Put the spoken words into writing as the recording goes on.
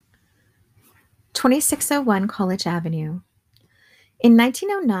2601 College Avenue. In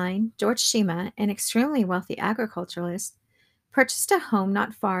 1909, George Shima, an extremely wealthy agriculturalist, purchased a home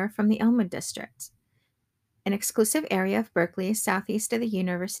not far from the Elmwood District, an exclusive area of Berkeley southeast of the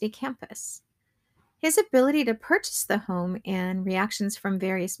university campus. His ability to purchase the home and reactions from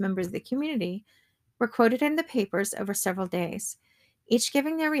various members of the community were quoted in the papers over several days, each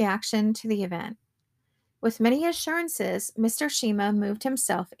giving their reaction to the event. With many assurances, Mr. Shima moved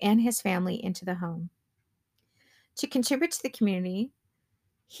himself and his family into the home. To contribute to the community,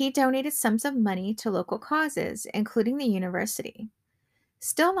 he donated sums of money to local causes, including the university.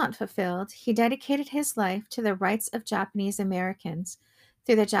 Still not fulfilled, he dedicated his life to the rights of Japanese Americans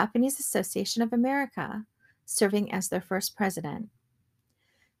through the Japanese Association of America, serving as their first president.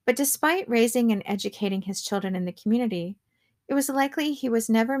 But despite raising and educating his children in the community, it was likely he was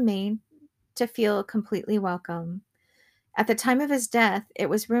never made to feel completely welcome. At the time of his death, it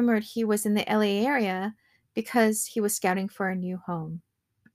was rumored he was in the LA area because he was scouting for a new home.